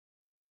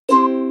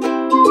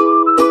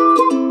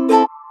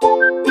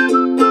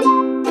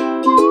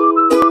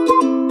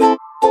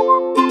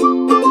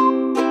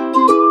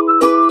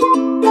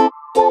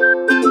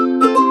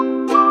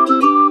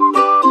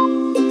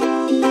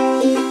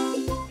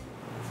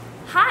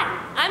Hi,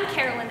 I'm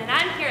Carolyn and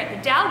I'm here at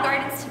the Dow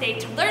Gardens today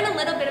to learn a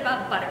little bit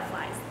about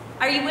butterflies.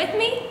 Are you with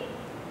me?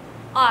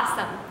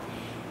 Awesome.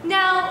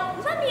 Now,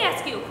 let me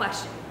ask you a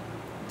question.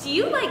 Do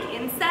you like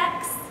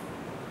insects?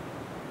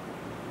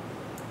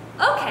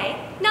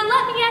 Okay, now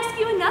let me ask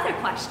you another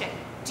question.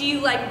 Do you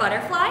like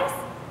butterflies?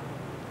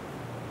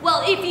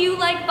 Well, if you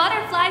like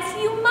butterflies,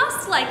 you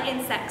must like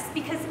insects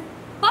because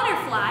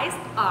butterflies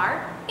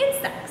are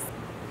insects.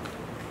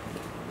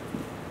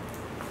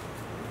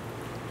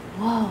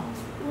 Whoa,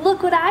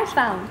 look what I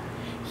found.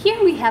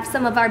 Here we have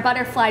some of our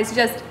butterflies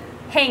just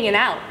hanging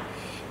out.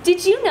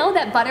 Did you know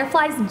that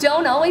butterflies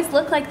don't always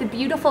look like the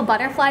beautiful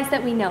butterflies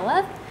that we know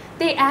of?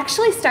 They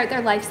actually start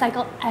their life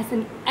cycle as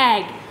an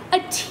egg, a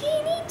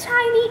teeny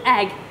tiny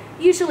egg,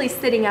 usually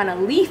sitting on a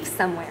leaf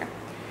somewhere.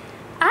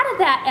 Out of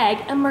that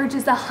egg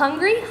emerges a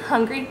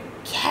hungry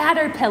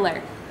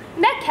caterpillar.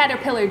 And that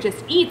caterpillar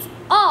just eats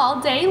all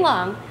day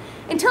long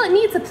until it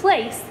needs a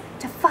place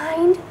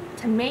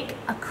to make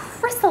a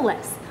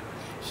chrysalis.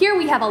 Here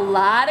we have a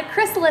lot of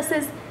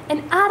chrysalises,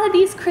 and out of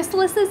these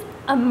chrysalises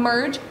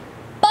emerge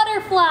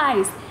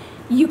butterflies.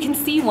 You can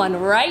see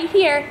one right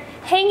here,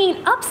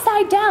 hanging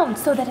upside down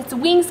so that its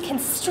wings can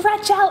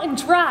stretch out and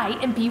dry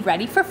and be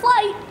ready for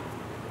flight.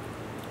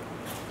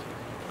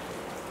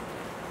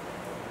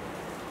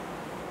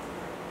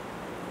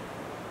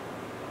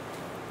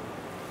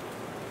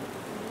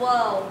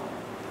 Whoa,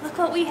 look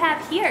what we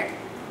have here.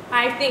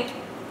 I think,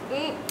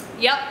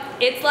 yep,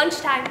 it's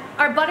lunchtime.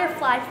 Our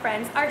butterfly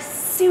friends are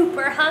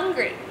super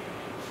hungry.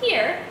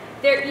 Here,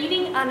 they're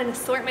eating on an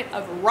assortment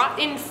of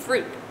rotten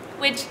fruit,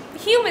 which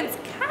humans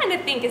kind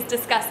of think is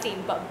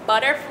disgusting, but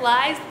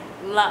butterflies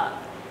love.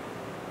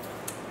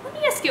 Let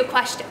me ask you a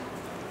question.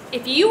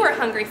 If you were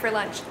hungry for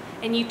lunch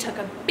and you took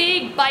a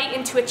big bite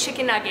into a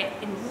chicken nugget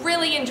and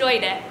really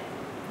enjoyed it,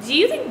 do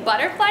you think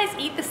butterflies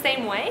eat the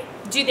same way?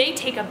 Do they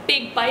take a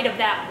big bite of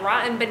that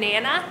rotten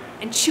banana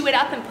and chew it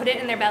up and put it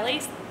in their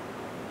bellies?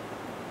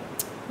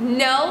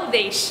 No,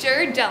 they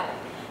sure don't.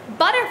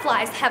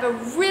 Butterflies have a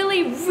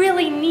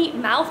really neat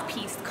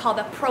mouthpiece called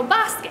a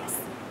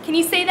proboscis. Can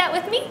you say that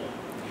with me?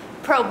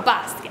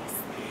 Proboscis.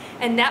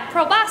 And that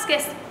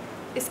proboscis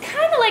is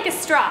kind of like a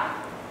straw,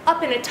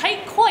 up in a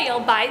tight coil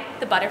by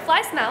the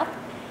butterfly's mouth.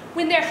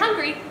 When they're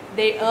hungry,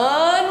 they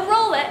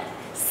unroll it,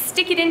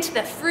 stick it into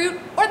the fruit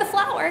or the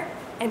flower,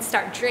 and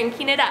start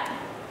drinking it up.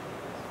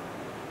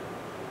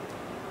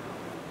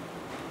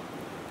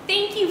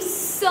 Thank you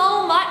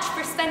so much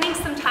for spending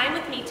some time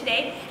with me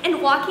today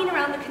and walking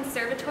around the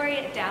conservatory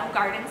at Dow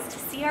Gardens to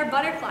see our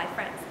butterfly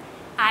friends.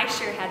 I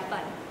sure had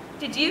fun.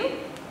 Did you?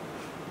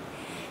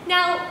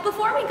 Now,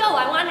 before we go,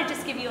 I want to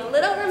just give you a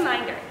little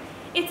reminder.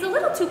 It's a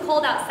little too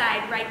cold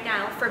outside right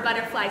now for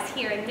butterflies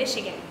here in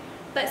Michigan,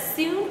 but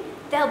soon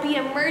they'll be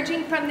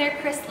emerging from their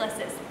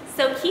chrysalises,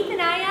 so keep an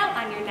eye out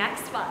on your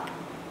next walk.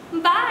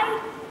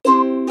 Bye!